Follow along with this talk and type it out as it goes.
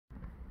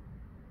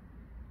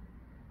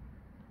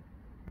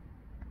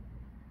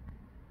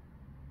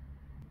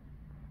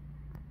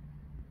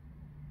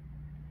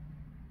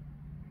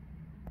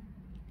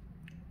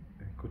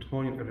Good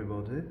morning,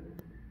 everybody.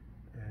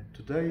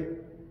 Today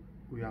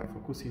we are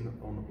focusing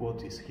on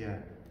what is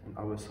here in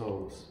our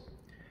souls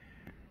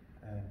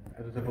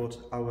and about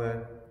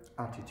our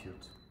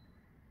attitude.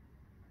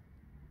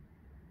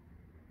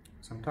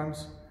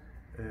 Sometimes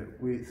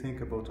we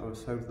think about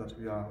ourselves that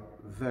we are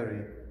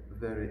very,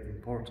 very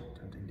important,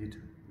 and indeed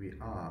we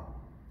are.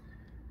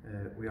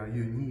 We are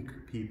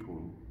unique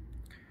people,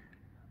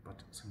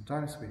 but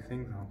sometimes we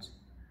think that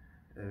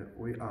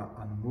we are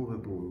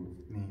unmovable,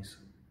 means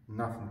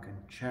nothing can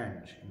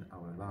change in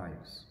our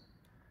lives.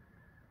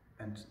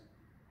 And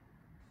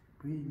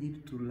we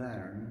need to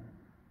learn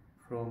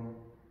from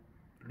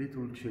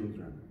little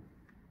children.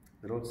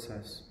 The Lord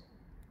says,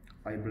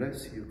 "I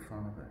bless you,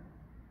 Father,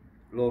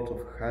 Lord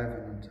of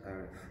heaven and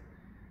earth,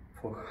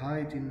 for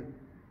hiding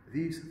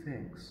these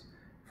things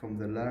from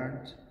the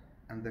learned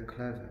and the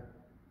clever,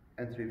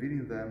 and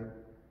revealing them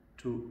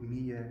to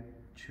mere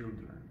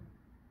children."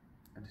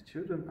 And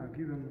children are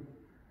given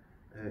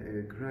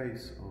a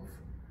grace of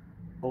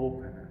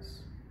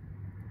openness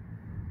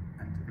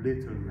and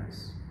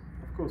littleness.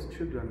 Of course,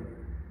 children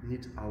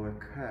need our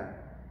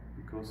care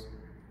because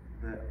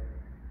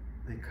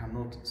they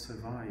cannot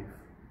survive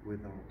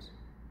without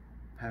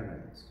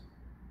parents.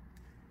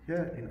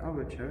 Here in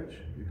our church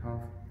we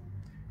have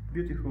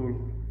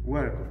beautiful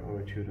work of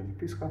our children.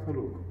 Please have a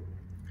look.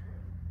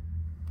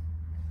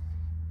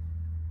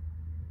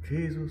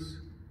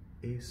 Jesus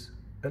is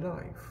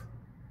alive.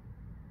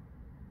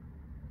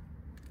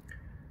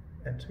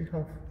 And we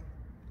have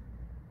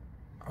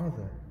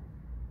other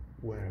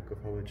work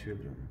of our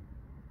children.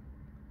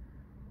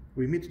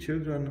 We meet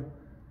children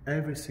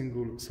every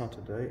single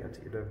Saturday at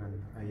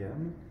 11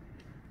 AM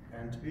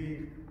and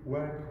we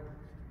work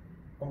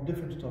on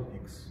different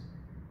topics,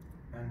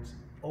 and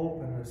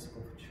openness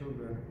of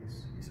children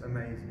is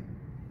amazing.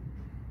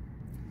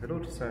 The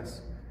Lord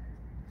says,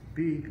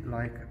 "Be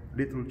like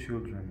little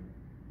children.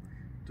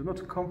 Do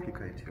not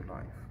complicate your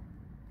life."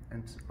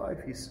 And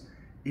life is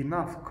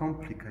enough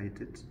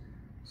complicated,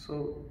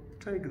 so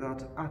take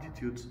that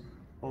attitude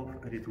of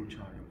a little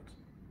child.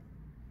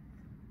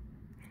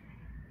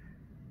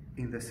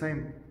 In the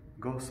same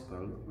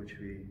gospel which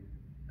we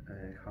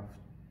have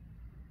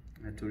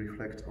to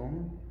reflect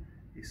on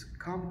is,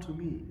 "Come to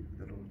me,"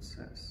 the Lord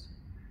says,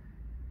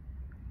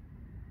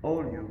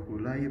 "all you who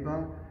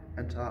labor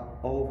and are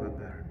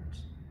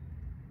overburdened,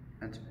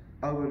 and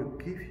I will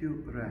give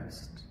you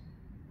rest.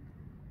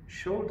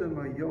 Shoulder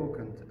my yoke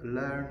and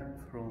learn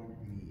from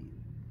me.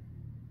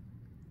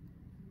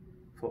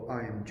 For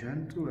I am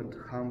gentle and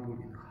humble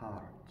in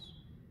heart,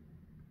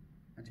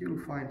 and you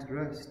will find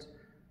rest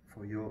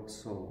for your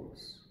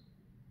souls.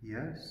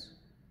 Yes,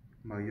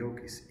 my yoke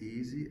is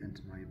easy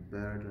and my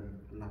burden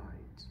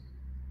light."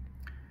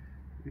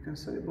 We can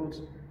say about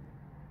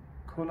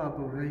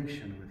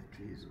collaboration with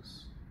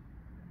Jesus.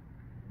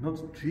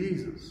 Not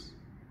Jesus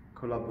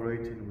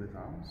collaborating with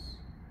us,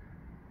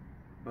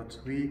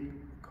 but we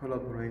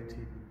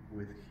collaborating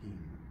with Him.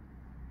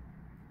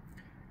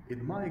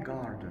 In my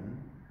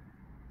garden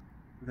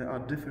there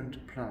are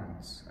different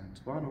plants, and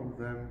one of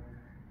them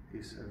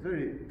is a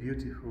very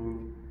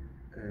beautiful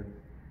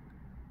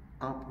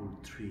apple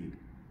tree.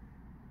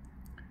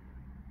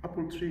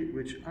 Apple tree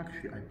which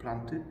actually I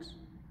planted,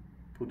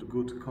 put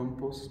good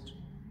compost,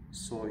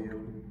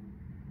 soil,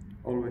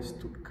 always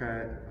took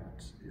care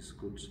that is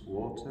good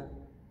water,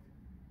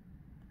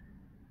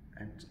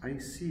 and I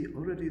see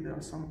already there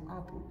are some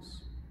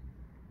apples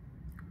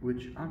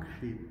which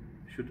actually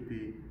should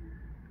be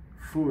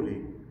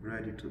fully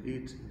ready to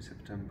eat in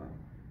September.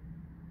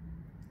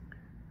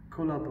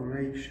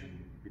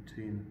 Collaboration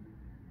between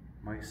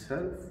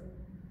myself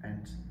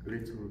and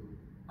little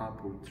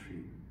apple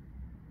tree.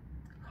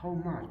 How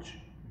much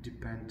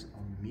depends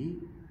on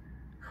me?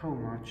 How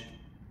much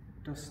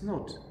does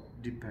not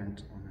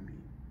depend on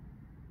me?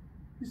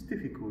 It's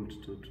difficult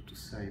to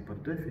say,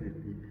 but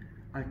definitely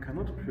I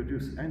cannot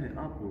produce any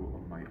apple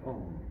on my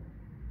own.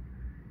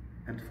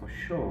 And for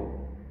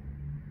sure,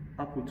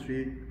 apple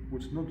tree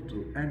would not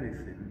do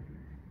anything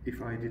if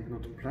I did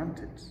not plant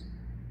it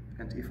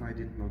and if I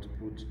did not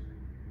put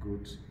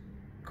good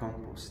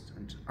compost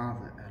and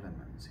other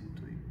elements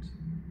into it.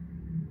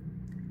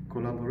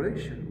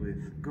 Collaboration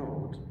with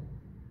God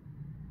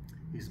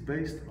is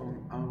based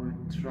on our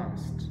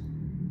trust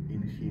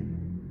in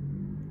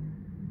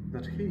Him,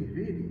 that He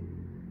really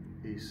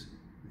is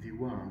the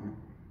one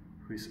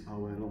who is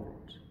our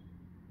Lord.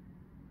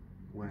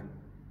 Well,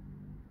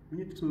 we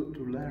need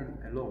to learn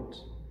a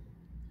lot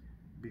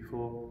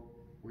before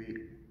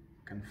we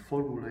can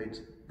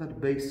formulate that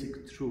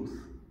basic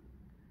truth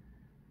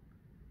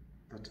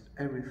that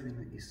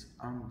everything is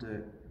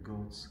under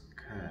God's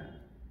care,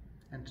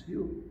 and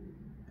you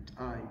and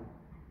I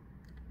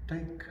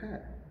take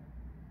care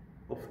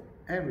of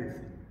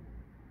everything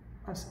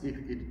as if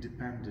it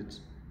depended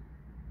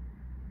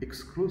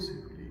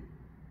exclusively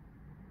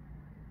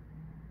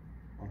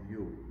on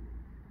you,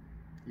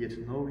 yet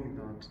knowing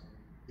that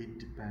it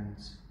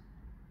depends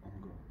on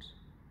God.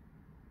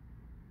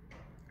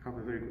 Have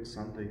a very good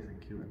Sunday.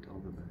 Thank you and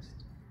all the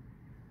best.